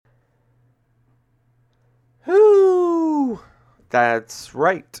That's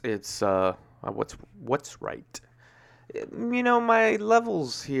right. It's what's right. My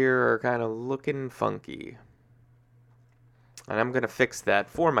levels here are kind of looking funky, and I'm gonna fix that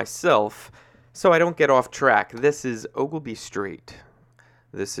for myself so I don't get off track. This is Ogilby Straight.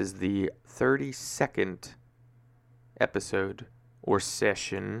 This is the 32nd episode or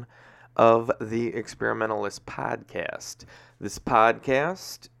session of the Experimentalist podcast. This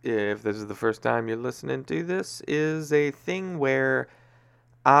podcast, if this is the first time you're listening to this, is a thing where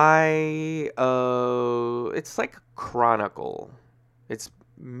it's like a chronicle. It's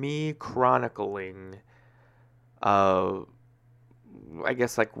me chronicling, uh, I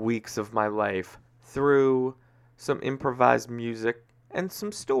guess like weeks of my life through some improvised music and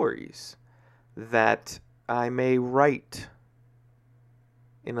some stories that I may write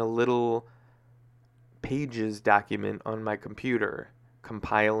in a little pages document on my computer,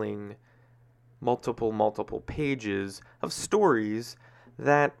 compiling multiple pages of stories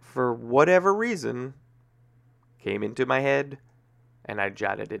that, for whatever reason, came into my head and I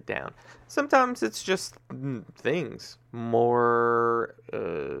jotted it down. Sometimes it's just things, more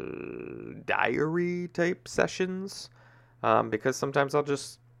diary type sessions, because sometimes I'll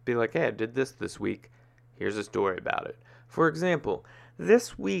just be like, hey, I did this week. Here's a story about it. For example,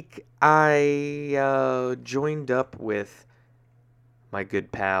 this week I joined up with my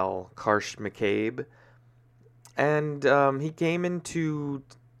good pal Karsh McCabe, and he came into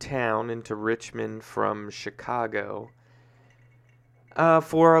into Richmond from Chicago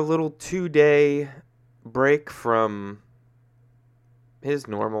for a little 2-day break from his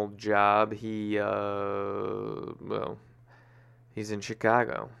normal job. He's in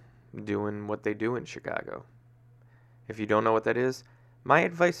Chicago doing what they do in Chicago. If you don't know what that is, my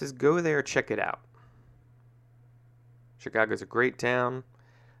advice is go there, check it out. Chicago's a great town.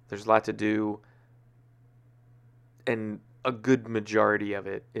 There's a lot to do, and a good majority of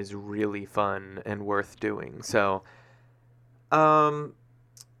it is really fun and worth doing. So Karsh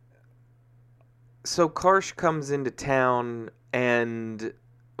comes into town, and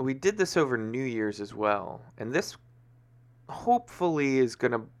we did this over New Year's as well. And this hopefully is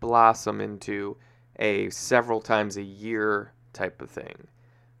going to blossom into a several times a year type of thing,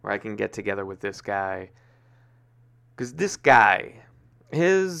 where I can get together with this guy. Because this guy,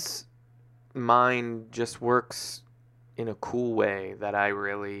 his mind just works in a cool way that I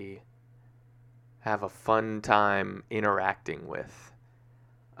really have a fun time interacting with,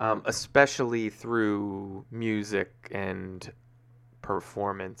 especially through music and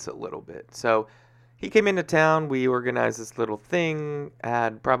performance a little bit. So he came into town, we organized this little thing,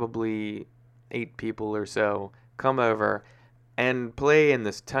 had probably 8 people or so come over and play in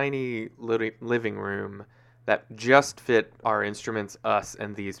this tiny living room that just fit our instruments, us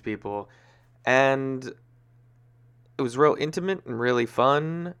and these people. And it was real intimate and really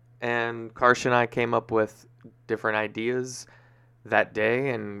fun. And Karsh and I came up with different ideas that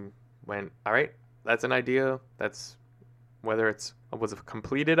day and went, all right, that's an idea. That's whether it was a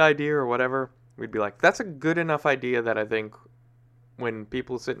completed idea or whatever. We'd be like, that's a good enough idea that I think when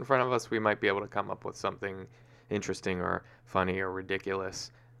people sit in front of us, we might be able to come up with something interesting or funny or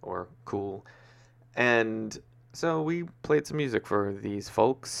ridiculous or cool. And so we played some music for these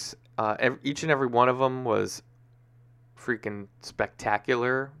folks. Each and every one of them was freaking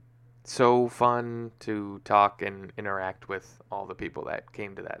spectacular. So fun to talk and interact with all the people that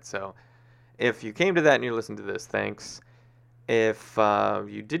came to that. So if you came to that and you listened to this, thanks. If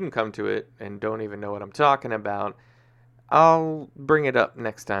you didn't come to it and don't even know what I'm talking about, I'll bring it up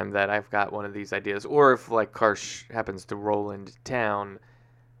next time that I've got one of these ideas. Or if, like, Karsh happens to roll into town,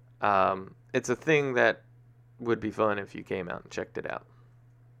 it's a thing that would be fun if you came out and checked it out.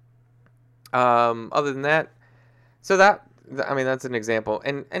 Other than that, that's an example.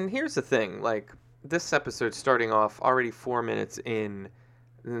 And here's the thing, like, this episode starting off already 4 minutes in,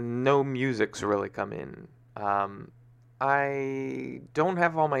 no music's really come in. I don't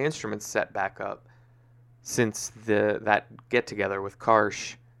have all my instruments set back up since that get together with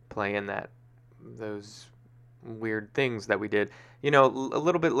Karsh playing those weird things that we did. A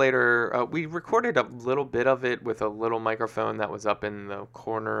little bit later, we recorded a little bit of it with a little microphone that was up in the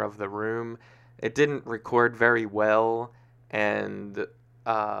corner of the room. It didn't record very well, and the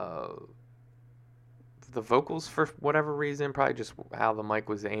vocals, for whatever reason, probably just how the mic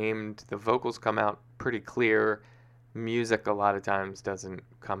was aimed, the vocals come out pretty clear. Music a lot of times doesn't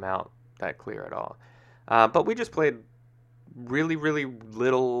come out that clear at all. But we just played really, really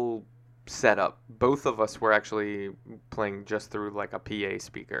little setup. Both of us were actually playing just through like a PA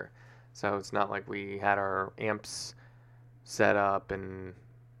speaker. So it's not like we had our amps set up and,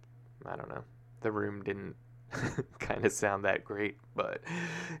 I don't know, the room didn't kind of sound that great, but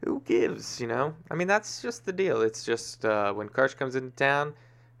who gives, you know? I mean, that's just the deal. It's just when Karsh comes into town,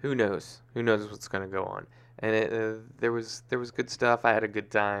 who knows? Who knows what's going to go on? And there was good stuff. I had a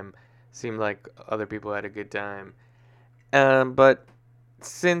good time. Seemed like other people had a good time. But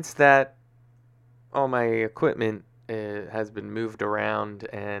since that, all my equipment has been moved around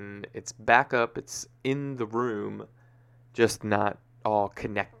and it's back up. It's in the room, just not all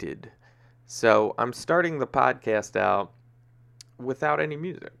connected. So I'm starting the podcast out without any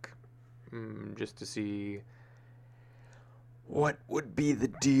music, just to see what would be the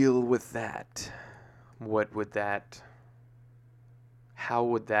deal with that. How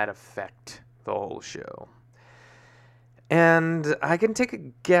would that affect the whole show? And I can take a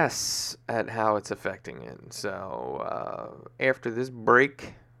guess at how it's affecting it. So after this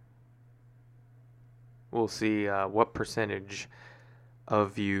break, we'll see what percentage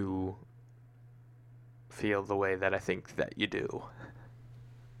of you feel the way that I think that you do.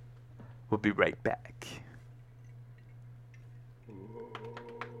 We'll be right back.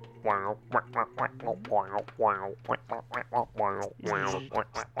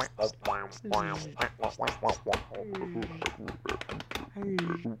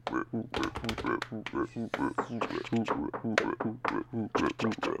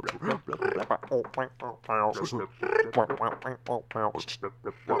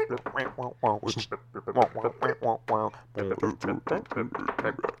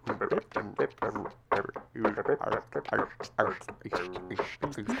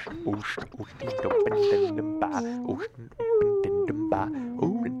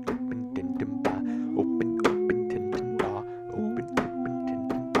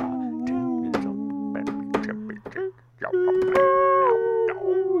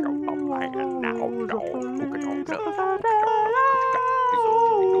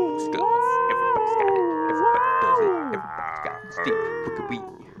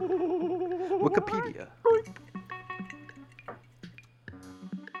 Wikipedia.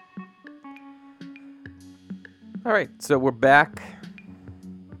 All right, so we're back.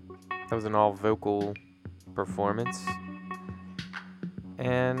 That was an all-vocal performance.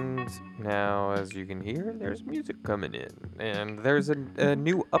 And now, as you can hear, there's music coming in. And there's a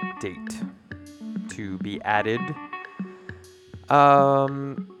new update to be added. A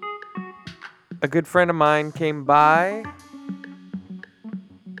good friend of mine came by.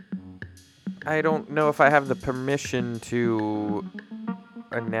 I don't know if I have the permission to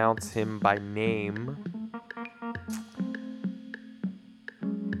announce him by name.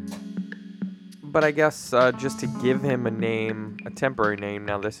 But I guess just to give him a name, a temporary name,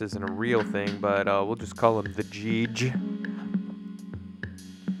 now this isn't a real thing, but we'll just call him the Jeej.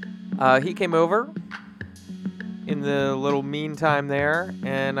 He came over in the little meantime there,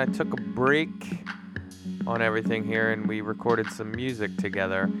 and I took a break on everything here, and we recorded some music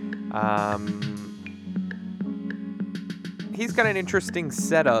together. He's got an interesting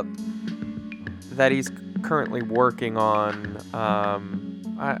setup that he's currently working on.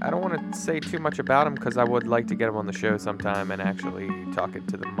 I don't want to say too much about him because I would like to get him on the show sometime and actually talk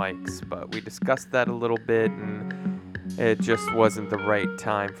into the mics, but we discussed that a little bit, and it just wasn't the right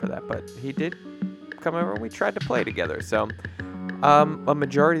time for that. But he did come over, and we tried to play together. So a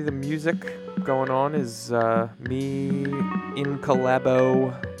majority of the music going on is me in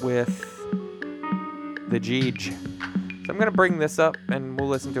collabo with the Jeej. So I'm going to bring this up, and we'll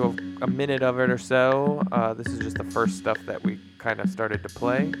listen to a minute of it or so. This is just the first stuff that we kind of started to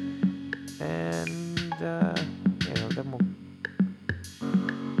play. And, then we'll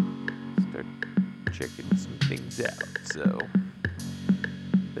start checking some things out. So,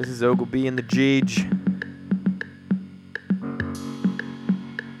 this is Ogilby and the Jeej.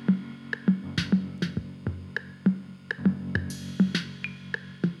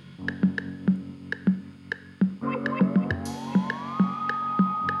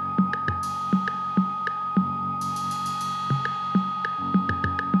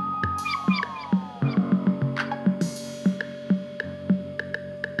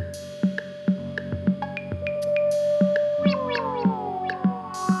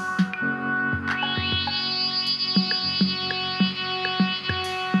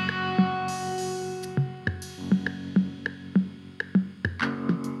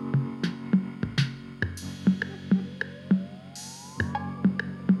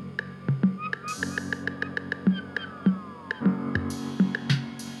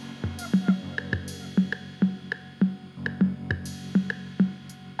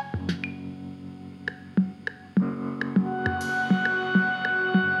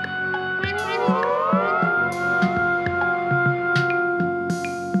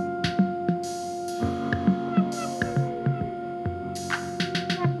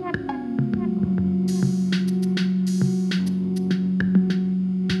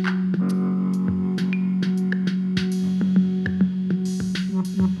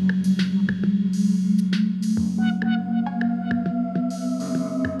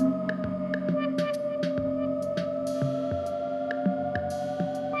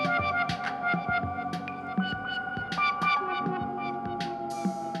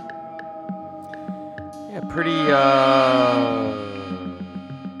 pretty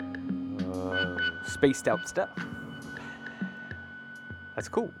spaced out stuff. That's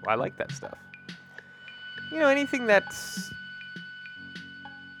cool. I like that stuff. You know, anything that's,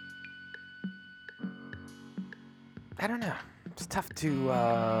 I don't know. It's tough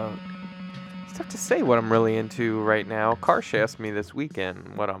to say what I'm really into right now. Karsh asked me this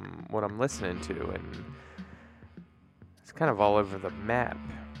weekend what I'm listening to, and it's kind of all over the map.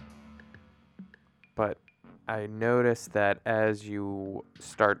 But I noticed that as you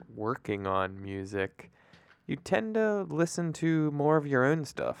start working on music, you tend to listen to more of your own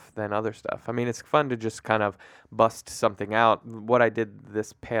stuff than other stuff. I mean, it's fun to just kind of bust something out. What I did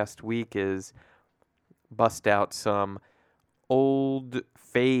this past week is bust out some old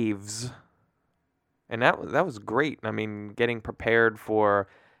faves, and that was great. I mean, getting prepared for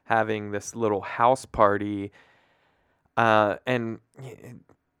having this little house party, and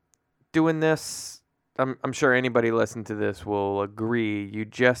doing this. I'm sure anybody listening to this will agree. You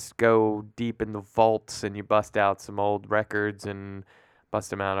just go deep in the vaults and you bust out some old records and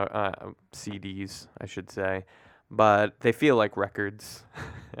bust them out, CDs, I should say, but they feel like records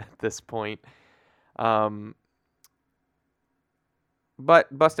at this point. But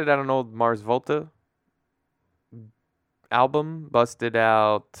busted out an old Mars Volta album, busted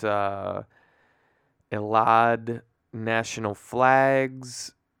out Elad National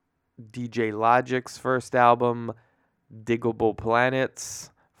Flags, DJ Logic's first album, Diggable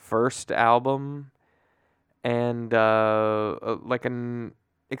Planets' first album, and like an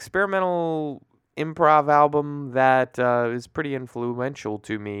experimental improv album that is pretty influential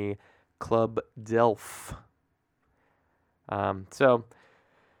to me, Club Delph. So,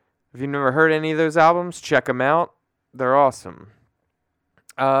 if you've never heard any of those albums, check them out. They're awesome.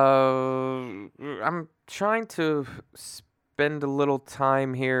 I'm trying to spend a little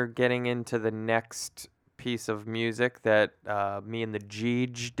time here getting into the next piece of music that me and the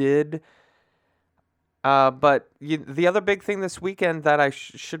Jeej did. But the other big thing this weekend that I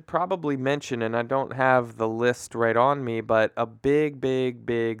should probably mention, and I don't have the list right on me, but a big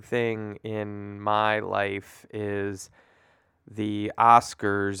thing in my life is the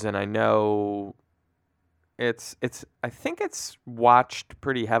Oscars, and I know it's I think it's watched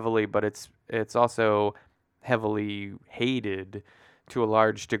pretty heavily, but it's also heavily hated to a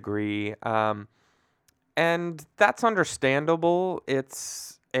large degree, and that's understandable.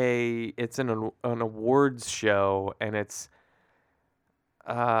 It's an awards show, and it's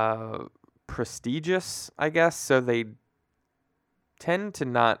prestigious, I guess, so they tend to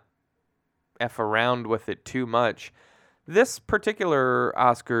not F around with it too much. This particular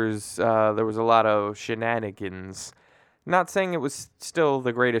Oscars, there was a lot of shenanigans. Not saying it was still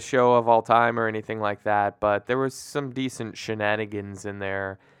the greatest show of all time or anything like that, but there was some decent shenanigans in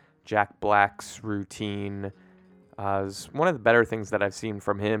there. Jack Black's routine is one of the better things that I've seen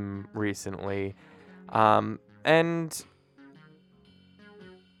from him recently. And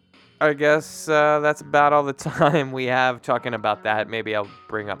I guess that's about all the time we have talking about that. Maybe I'll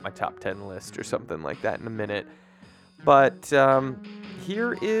bring up my top 10 list or something like that in a minute. But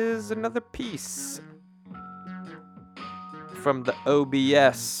here is another piece from the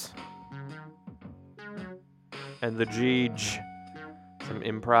OBS and the Jeej. Some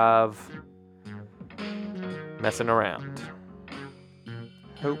improv messing around.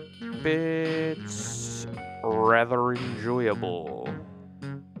 Hope it's rather enjoyable.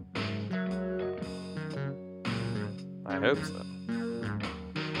 I hope so.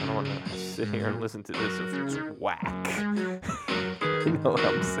 I don't want to sit here and listen to this if it's whack. You know what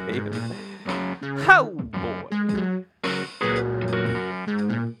I'm saying? Oh boy.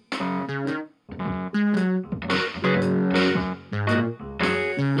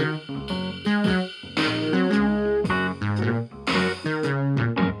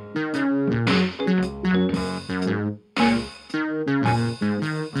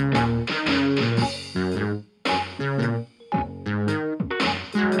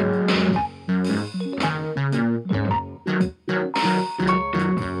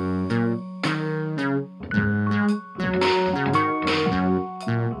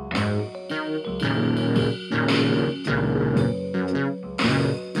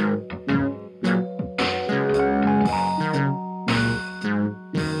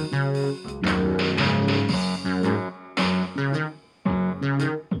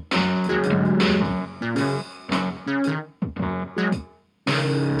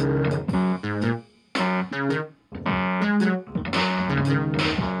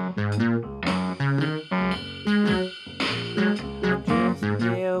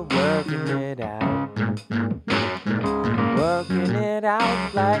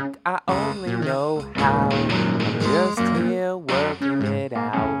 out like I only know how. I'm just here working it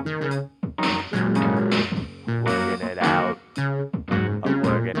out. Working it out. I'm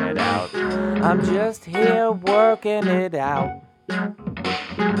working it out. I'm just here working it out.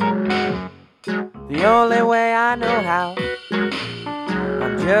 The only way I know how.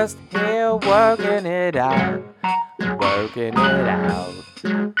 I'm just here working it out. Working it out.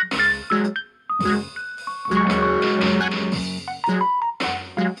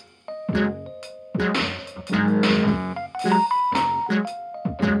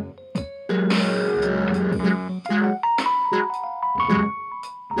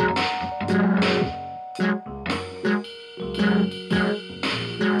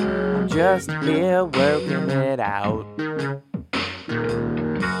 I'm just here working it out.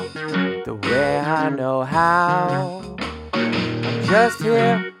 The way I know how. I'm just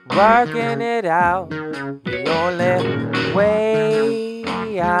here working it out. The only way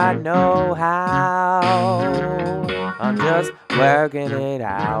I know how. I'm just working it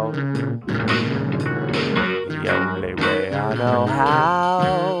out. The only way I know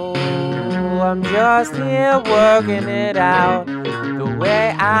how. I'm just here working it out. The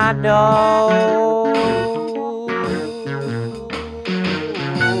way I know.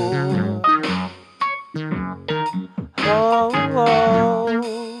 Oh, oh,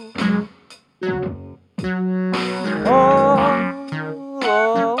 oh,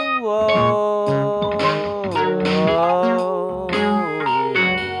 oh, oh.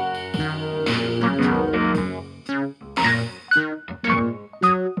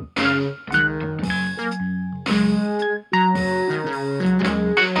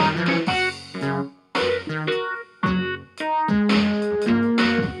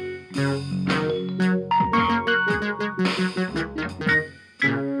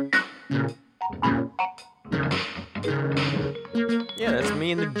 Yeah, that's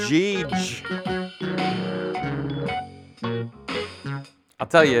me and the Jeej. I'll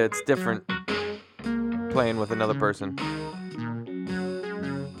tell you, it's different playing with another person.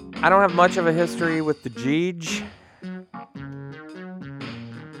 I don't have much of a history with the Jeej.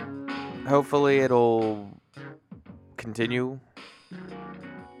 Hopefully it'll continue.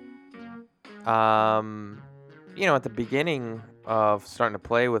 At the beginning of starting to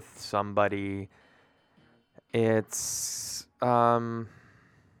play with somebody, it's I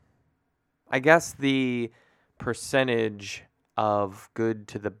guess the percentage of good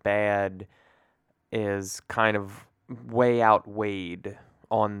to the bad is kind of way outweighed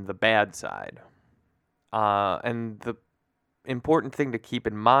on the bad side. And the important thing to keep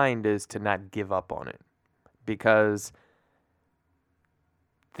in mind is to not give up on it, because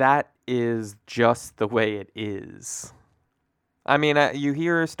that is just the way it is. I mean, you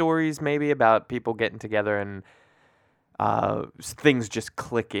hear stories maybe about people getting together and things just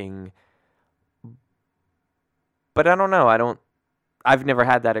clicking. But I don't know. I've never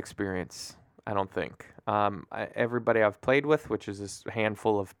had that experience, I don't think. Everybody I've played with, which is this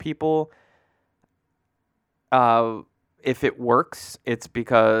handful of people, if it works, it's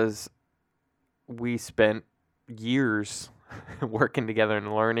because we spent years working together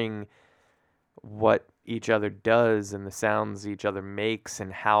and learning what each other does and the sounds each other makes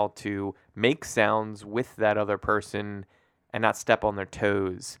and how to make sounds with that other person and not step on their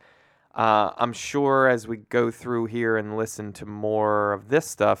toes. I'm sure as we go through here and listen to more of this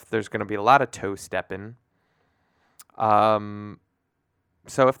stuff, there's going to be a lot of toe stepping. So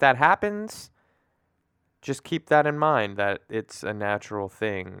if that happens, just keep that in mind, that it's a natural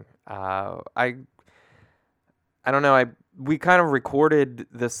thing. I don't know. We kind of recorded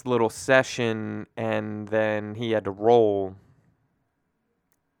this little session, and then he had to roll.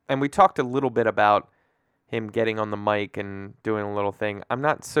 And we talked a little bit about him getting on the mic and doing a little thing. I'm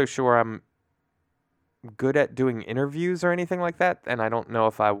not so sure I'm good at doing interviews or anything like that, and I don't know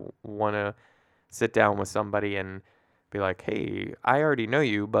if I want to sit down with somebody and be like, hey, I already know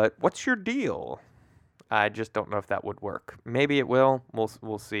you, but what's your deal? I just don't know if that would work. Maybe it will.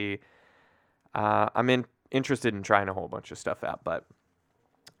 We'll see. I'm interested in trying a whole bunch of stuff out, but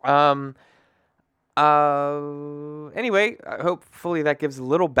anyway, hopefully that gives a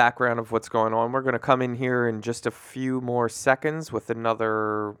little background of what's going on. We're going to come in here in just a few more seconds with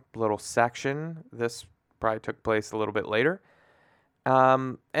another little section. This probably took place a little bit later.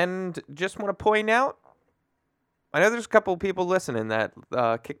 And just want to point out, I know there's a couple of people listening that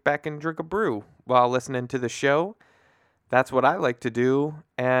kick back and drink a brew while listening to the show. That's what I like to do,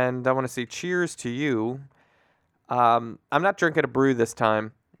 and I want to say cheers to you. I'm not drinking a brew this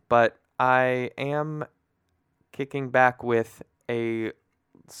time, but I am kicking back with a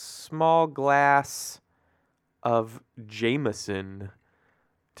small glass of Jameson.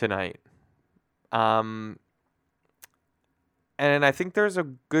 tonight. And I think there's a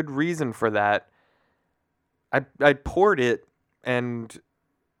good reason for that. I poured it and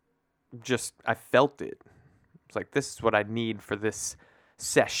just I felt it. It's like, this is what I need for this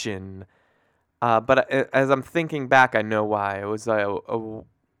session. But as I'm thinking back, I know why. It was a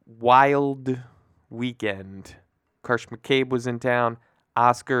wild weekend. Karsh McCabe was in town,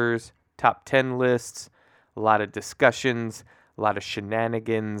 Oscars, top 10 lists, a lot of discussions, a lot of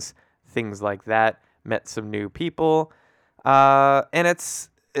shenanigans, things like that. Met some new people. And it's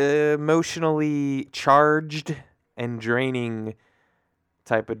emotionally charged and draining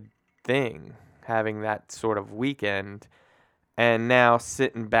type of thing, having that sort of weekend. And now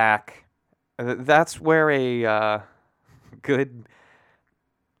sitting back, that's where a good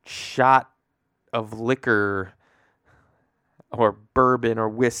shot of liquor or bourbon or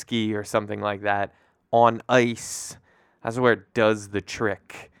whiskey or something like that on ice, that's where it does the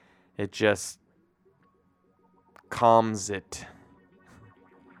trick. It just calms it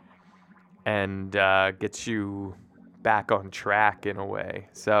and gets you back on track in a way.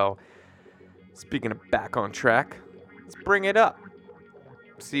 So, speaking of back on track, let's bring it up.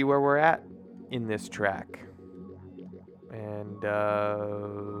 See where we're at in this track. And,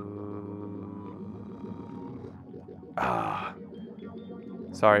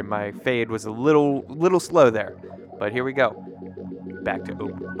 sorry, my fade was a little slow there. But here we go. Back to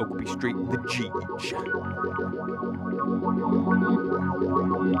Oakby Street, the Geege.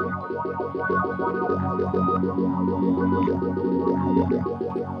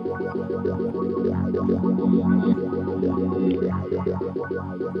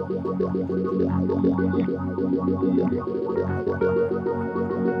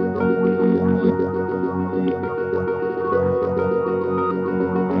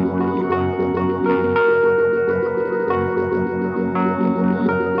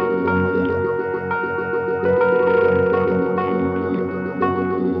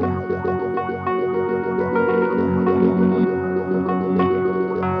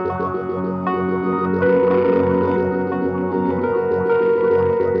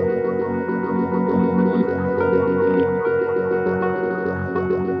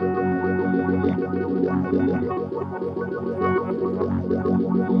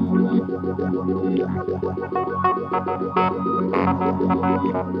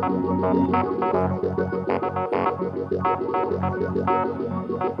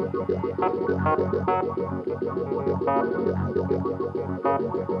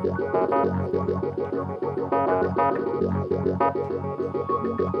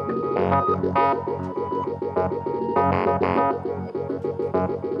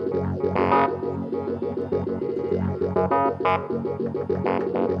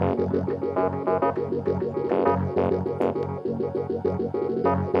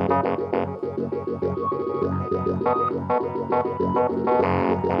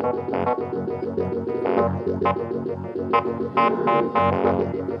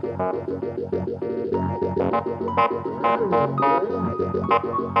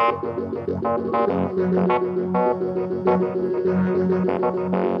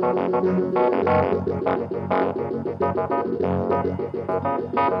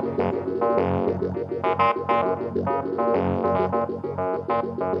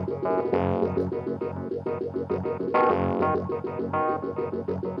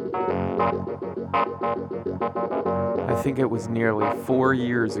 I think it was nearly 4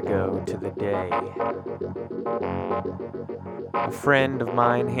 years ago to the day. A friend of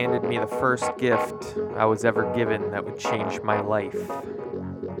mine handed me the first gift I was ever given that would change my life.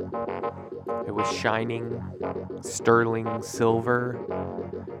 It was shining, sterling silver,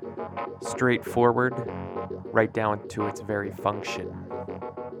 straightforward, right down to its very function.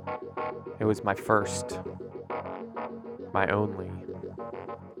 It was my first, my only.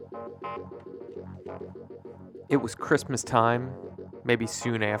 It was Christmas time, maybe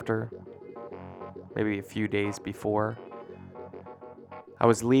soon after, maybe a few days before. I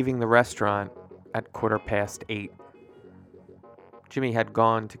was leaving the restaurant at 8:15. Jimmy had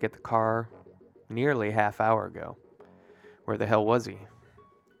gone to get the car nearly a half hour ago. Where the hell was he?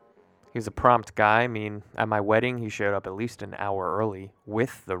 He was a prompt guy. I mean, at my wedding, he showed up at least an hour early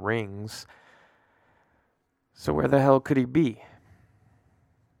with the rings. So where the hell could he be?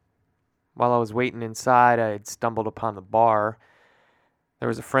 While I was waiting inside, I had stumbled upon the bar. There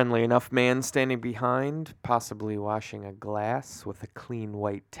was a friendly enough man standing behind, possibly washing a glass with a clean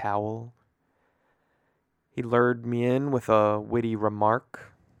white towel. He lured me in with a witty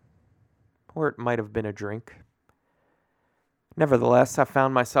remark, or it might have been a drink. Nevertheless, I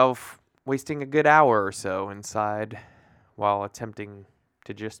found myself wasting a good hour or so inside while attempting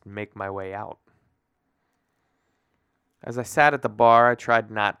to just make my way out. As I sat at the bar, I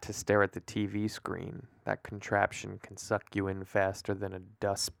tried not to stare at the TV screen. That contraption can suck you in faster than a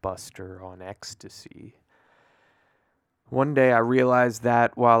dustbuster on ecstasy. One day I realized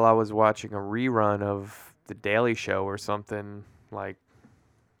that while I was watching a rerun of The Daily Show or something like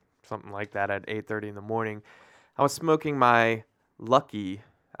that at 8:30 in the morning, I was smoking my Lucky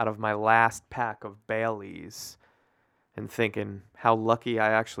out of my last pack of Baileys and thinking how lucky I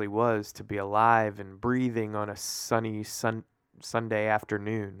actually was to be alive and breathing on a sunny Sunday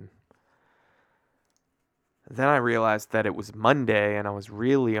afternoon. Then I realized that it was Monday and I was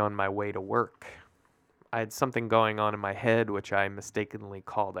really on my way to work. I had something going on in my head which I mistakenly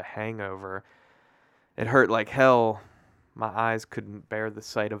called a hangover. It hurt like hell. My eyes couldn't bear the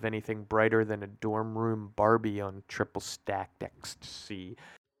sight of anything brighter than a dorm room Barbie on triple stacked ecstasy.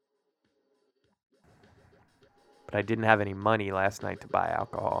 But I didn't have any money last night to buy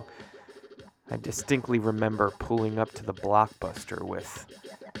alcohol. I distinctly remember pulling up to the Blockbuster with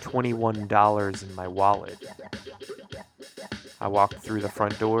 $21 in my wallet. I walked through the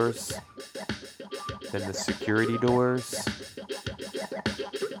front doors, then the security doors.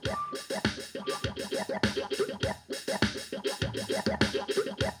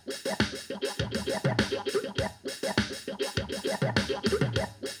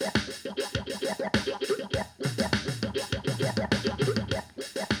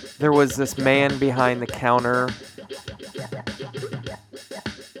 There was this man behind the counter,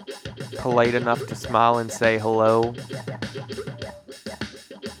 polite enough to smile and say hello.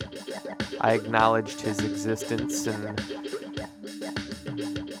 I acknowledged his existence and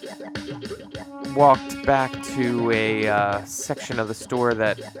walked back to a section of the store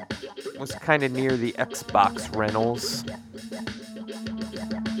that was kind of near the Xbox rentals.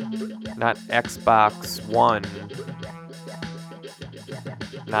 Not Xbox One.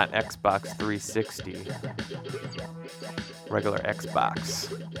 Not Xbox 360. Regular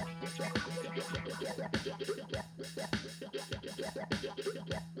Xbox.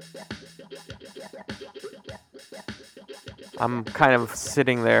 I'm kind of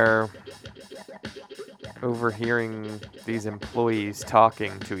sitting there overhearing these employees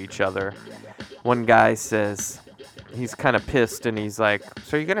talking to each other. One guy says, he's kind of pissed and he's like,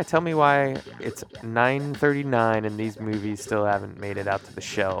 so you're going to tell me why it's 9:39 and these movies still haven't made it out to the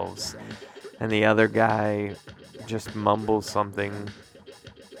shelves? And the other guy just mumbles something.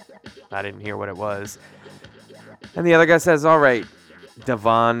 I didn't hear what it was. And the other guy says, all right,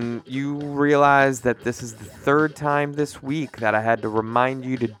 Devon, you realize that this is the third time this week that I had to remind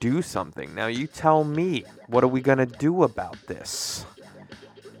you to do something. Now you tell me, what are we going to do about this?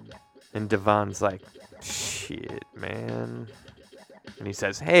 And Devon's like, shit, man. And he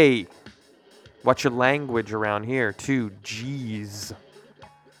says, hey, watch your language around here, too. Jeez.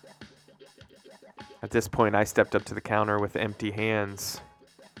 At this point, I stepped up to the counter with empty hands.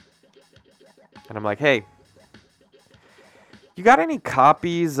 And I'm like, hey, you got any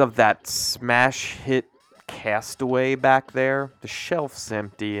copies of that smash hit Castaway back there? The shelf's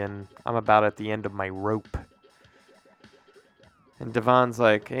empty, and I'm about at the end of my rope. And Devon's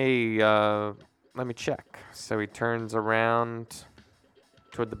like, hey, let me check. So he turns around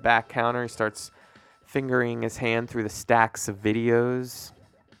toward the back counter. He starts fingering his hand through the stacks of videos.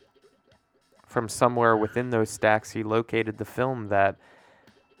 From somewhere within those stacks, he located the film that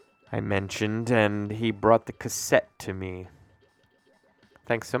I mentioned, and he brought the cassette to me.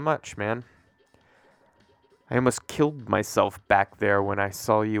 Thanks so much, man. I almost killed myself back there when I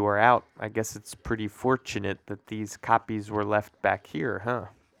saw you were out. I guess it's pretty fortunate that these copies were left back here, huh?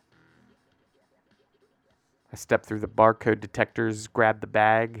 I stepped through the barcode detectors, grabbed the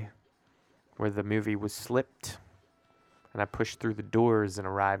bag where the movie was slipped, and I pushed through the doors and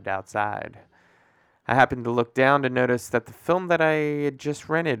arrived outside. I happened to look down to notice that the film that I had just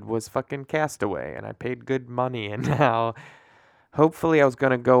rented was fucking Castaway, and I paid good money, and now hopefully I was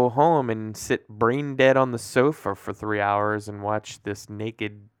going to go home and sit brain dead on the sofa for 3 hours and watch this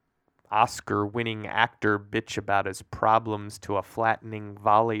naked Oscar-winning actor bitch about his problems to a flattening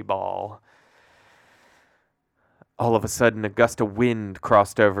volleyball. All of a sudden, a gust of wind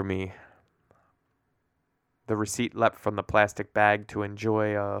crossed over me. The receipt leapt from the plastic bag to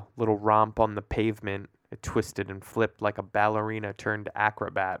enjoy a little romp on the pavement. It twisted and flipped like a ballerina turned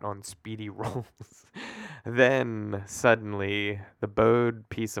acrobat on speedy rolls. Then, suddenly, the bowed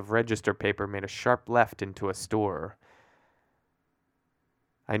piece of register paper made a sharp left into a store.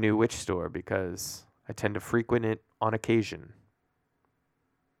 I knew which store because I tend to frequent it on occasion.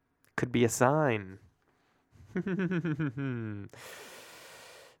 Could be a sign.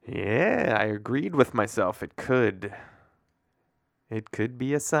 Yeah, I agreed with myself. It could. It could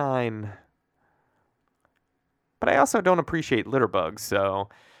be a sign. But I also don't appreciate litter bugs, so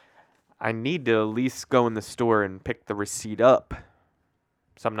I need to at least go in the store and pick the receipt up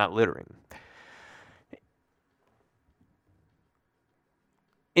so I'm not littering.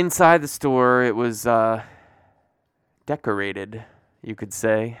 Inside the store, it was decorated, you could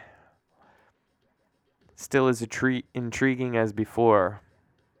say. Still as intriguing as before.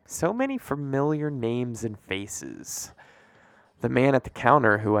 So many familiar names and faces. The man at the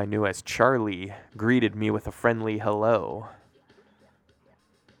counter, who I knew as Charlie, greeted me with a friendly hello.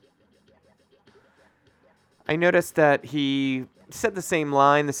 I noticed that he said the same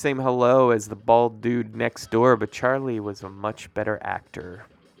line, the same hello as the bald dude next door, but Charlie was a much better actor.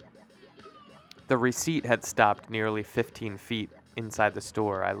 The receipt had stopped nearly 15 feet inside the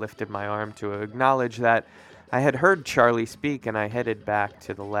store. I lifted my arm to acknowledge that I had heard Charlie speak, and I headed back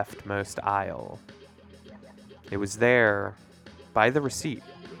to the leftmost aisle. It was there, by the receipt.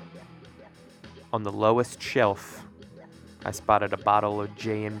 On the lowest shelf, I spotted a bottle of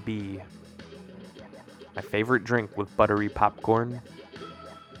J&B, my favorite drink with buttery popcorn.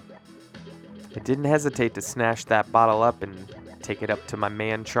 I didn't hesitate to snatch that bottle up and take it up to my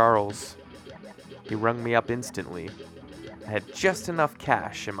man Charles. He rung me up instantly. I had just enough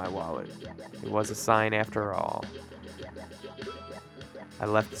cash in my wallet. It was a sign after all. I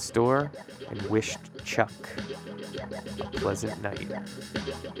left the store and wished Chuck a pleasant night.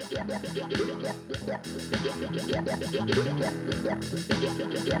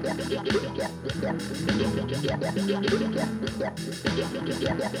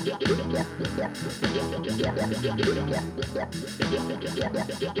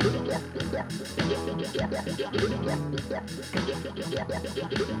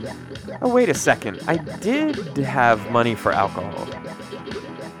 Oh, wait a second. I did have money for alcohol.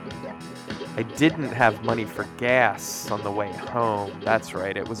 I didn't have money for gas on the way home. That's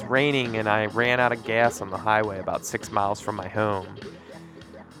right. It was raining and I ran out of gas on the highway about 6 miles from my home.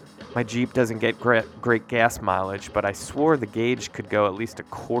 My Jeep doesn't get great gas mileage, but I swore the gauge could go at least a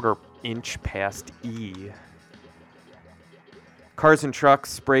quarter inch past E. Cars and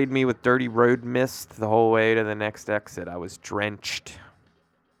trucks sprayed me with dirty road mist the whole way to the next exit. I was drenched.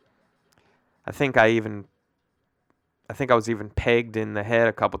 I think I was even pegged in the head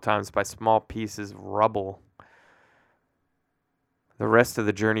a couple times by small pieces of rubble. The rest of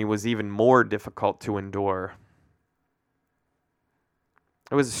the journey was even more difficult to endure.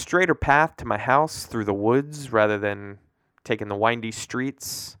 It was a straighter path to my house through the woods rather than taking the windy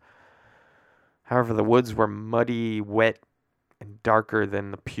streets. However, the woods were muddy, wet, and darker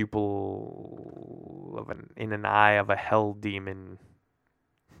than the pupil in an eye of a hell demon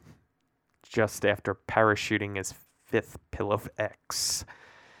just after parachuting his 5th pill of X.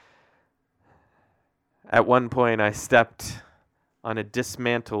 At one point, I stepped on a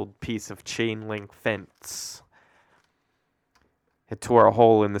dismantled piece of chain link fence. It tore a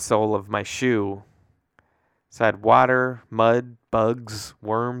hole in the sole of my shoe. So I had water, mud, bugs,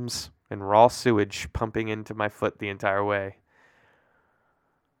 worms, and raw sewage pumping into my foot the entire way.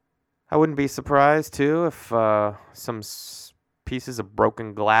 I wouldn't be surprised, too, if some pieces of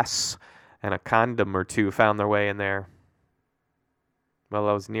broken glass and a condom or two found their way in there. Well,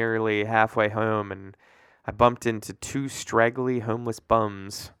 I was nearly halfway home, and I bumped into 2 straggly homeless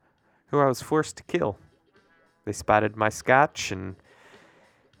bums who I was forced to kill. They spotted my scotch, and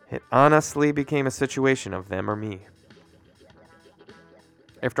it honestly became a situation of them or me.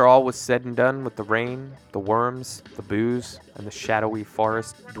 After all was said and done with the rain, the worms, the booze, and the shadowy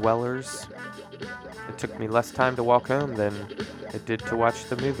forest dwellers, it took me less time to walk home than it did to watch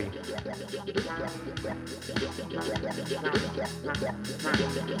the movie.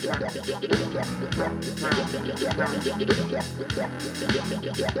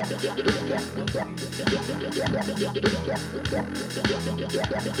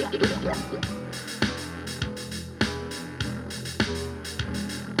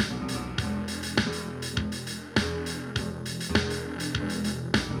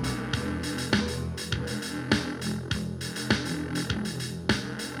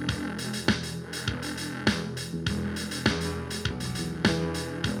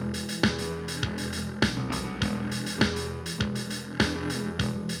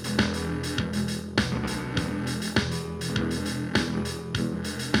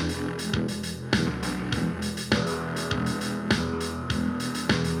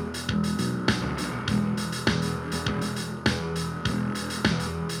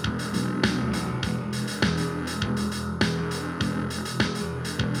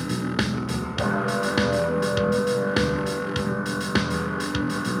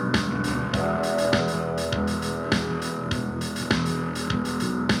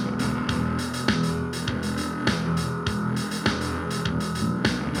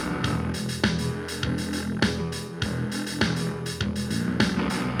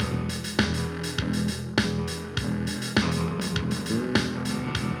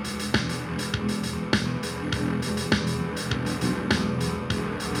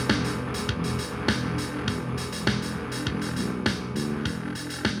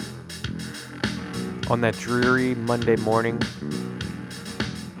 On that dreary Monday morning,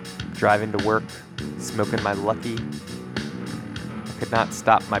 driving to work, smoking my Lucky, I could not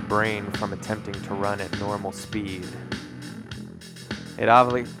stop my brain from attempting to run at normal speed. It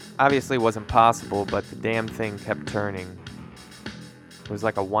obviously wasn't possible, but the damn thing kept turning. It was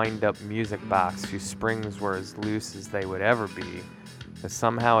like a wind-up music box whose springs were as loose as they would ever be, but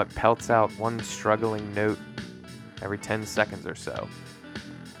somehow it pelts out one struggling note every 10 seconds or so.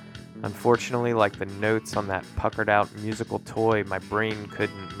 Unfortunately, like the notes on that puckered-out musical toy, my brain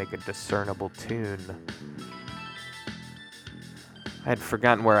couldn't make a discernible tune. I had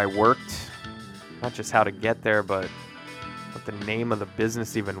forgotten where I worked, not just how to get there, but what the name of the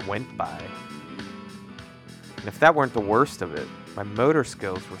business even went by. And if that weren't the worst of it, my motor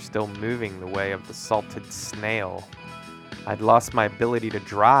skills were still moving the way of the salted snail. I'd lost my ability to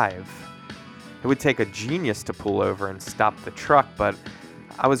drive. It would take a genius to pull over and stop the truck, but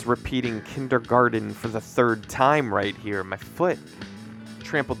I was repeating kindergarten for the third time right here. My foot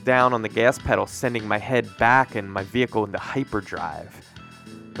trampled down on the gas pedal, sending my head back and my vehicle into hyperdrive.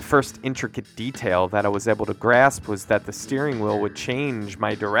 The first intricate detail that I was able to grasp was that the steering wheel would change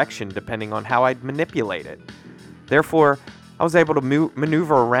my direction depending on how I'd manipulate it. Therefore, I was able to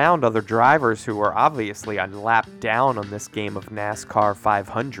maneuver around other drivers who were obviously a lap down on this game of NASCAR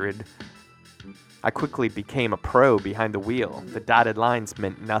 500. I quickly became a pro behind the wheel. The dotted lines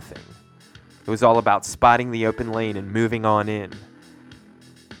meant nothing. It was all about spotting the open lane and moving on in.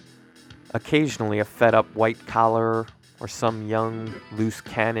 Occasionally, a fed-up white collar or some young loose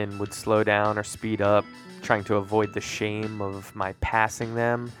cannon would slow down or speed up, trying to avoid the shame of my passing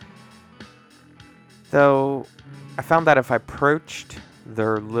them. Though, I found that if I approached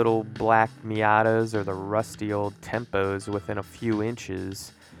their little black Miatas or the rusty old Tempos within a few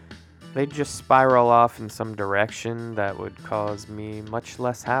inches, they'd just spiral off in some direction that would cause me much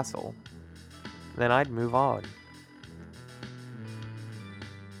less hassle. Then I'd move on.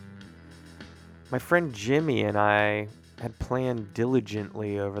 My friend Jimmy and I had planned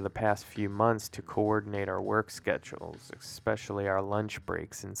diligently over the past few months to coordinate our work schedules, especially our lunch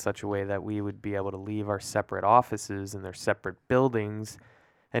breaks, in such a way that we would be able to leave our separate offices in their separate buildings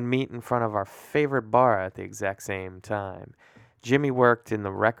and meet in front of our favorite bar at the exact same time. Jimmy worked in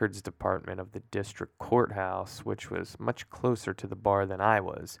the records department of the district courthouse, which was much closer to the bar than I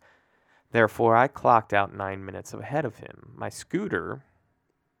was. Therefore, I clocked out 9 minutes ahead of him. My scooter,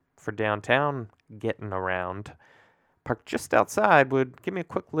 for downtown getting around, parked just outside, would give me a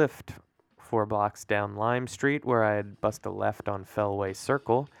quick lift 4 blocks down Lime Street, where I'd bust a left on Fellway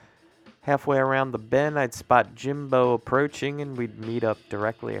Circle. Halfway around the bend, I'd spot Jimbo approaching, and we'd meet up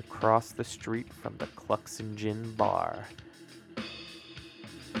directly across the street from the Clucks and Gin bar.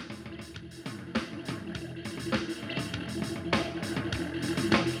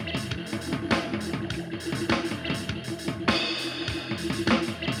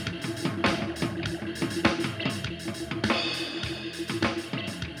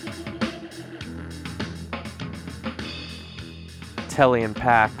 Telly and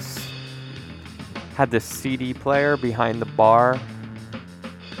Pax had this CD player behind the bar,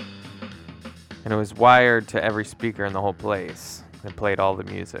 and it was wired to every speaker in the whole place. It played all the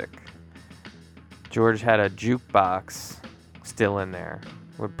music. George had a jukebox still in there.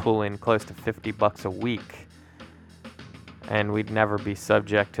 Would pull in close to $50 a week, and we'd never be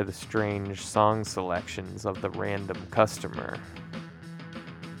subject to the strange song selections of the random customer,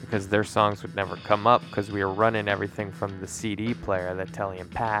 because their songs would never come up because we were running everything from the CD player that Telly and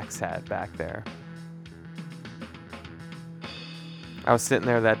Pax had back there. I was sitting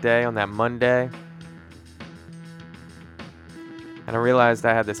there that day on that Monday, and I realized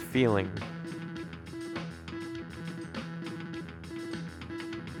I had this feeling.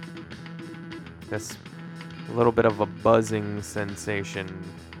 This little bit of a buzzing sensation,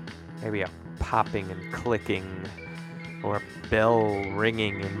 maybe a popping and clicking, or a bell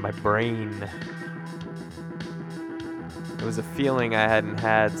ringing in my brain. It was a feeling I hadn't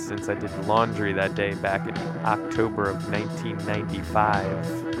had since I did laundry that day back in October of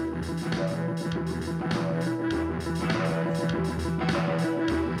 1995.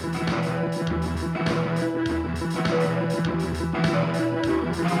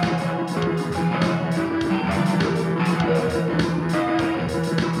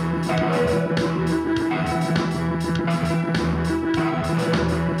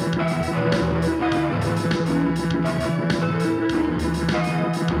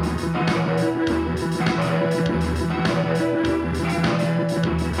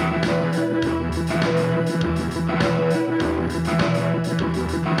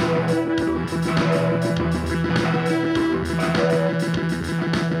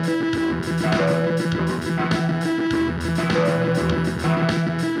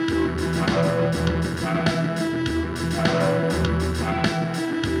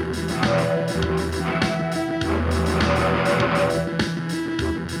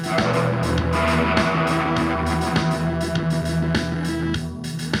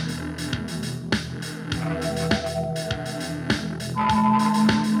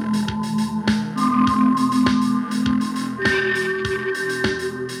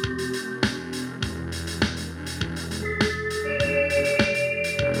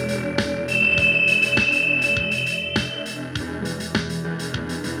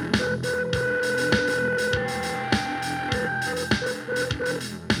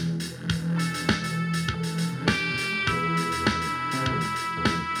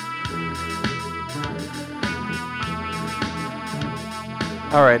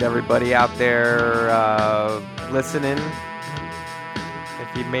 All right, everybody out there listening,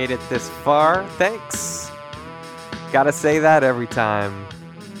 if you made it this far, thanks. Gotta say that every time,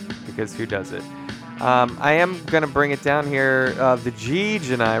 because who does it? I am going to bring it down here. The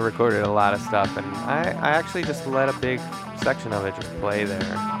Jeej and I recorded a lot of stuff, and I actually just let a big section of it just play there.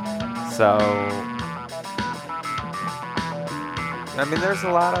 So, I mean, there's a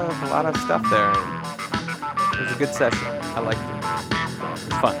lot of stuff there. It was a good session. I liked it. It's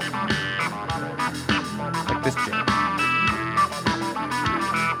fun. Like this jam.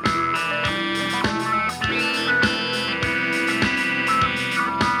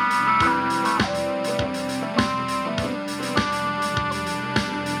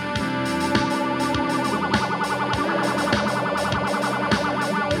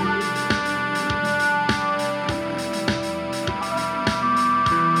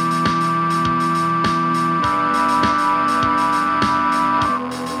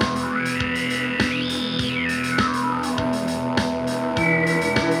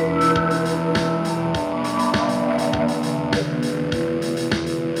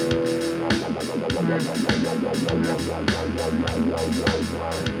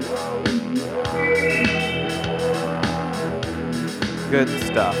 Good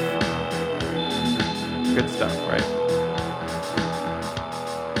stuff. Good stuff, right?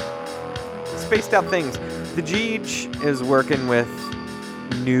 Spaced out things. The Jeej is working with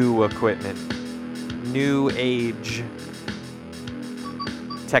new equipment, new age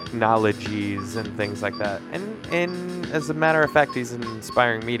technologies and things like that. And as a matter of fact, he's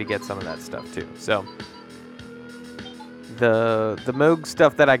inspiring me to get some of that stuff too. So the Moog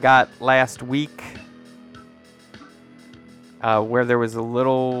stuff that I got last week, where there was a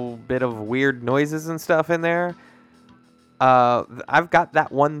little bit of weird noises and stuff in there, I've got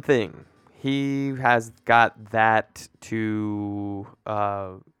that one thing. He has got that to,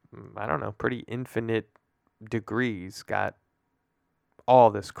 I don't know, pretty infinite degrees. Got all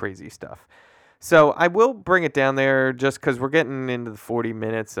this crazy stuff. So I will bring it down there just because we're getting into the 40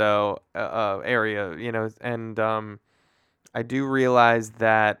 minutes area, you know, and I do realize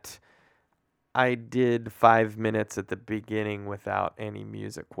that I did 5 minutes at the beginning without any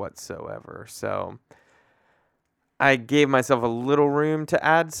music whatsoever. So I gave myself a little room to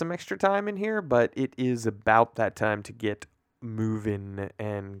add some extra time in here, but it is about that time to get moving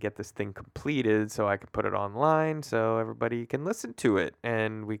and get this thing completed so I can put it online so everybody can listen to it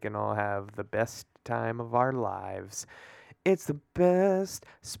and we can all have the best time of our lives. It's the best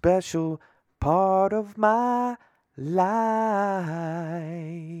special part of my life.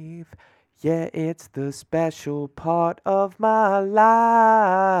 Yeah, it's the special part of my life.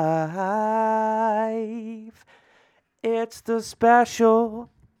 It's the special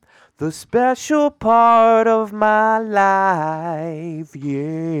part of my life,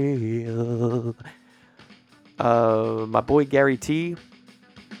 yeah. My boy Gary T,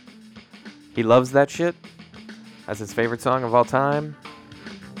 he loves that shit. That's his favorite song of all time.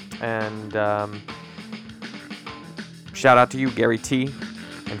 And shout out to you, Gary T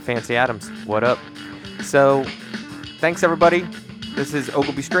and Fancy Adams. What up? So, thanks everybody. This is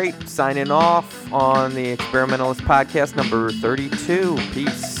Ogilby Straight signing off on the Experimentalist podcast number 32.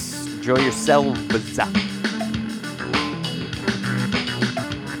 Peace. Enjoy yourselves.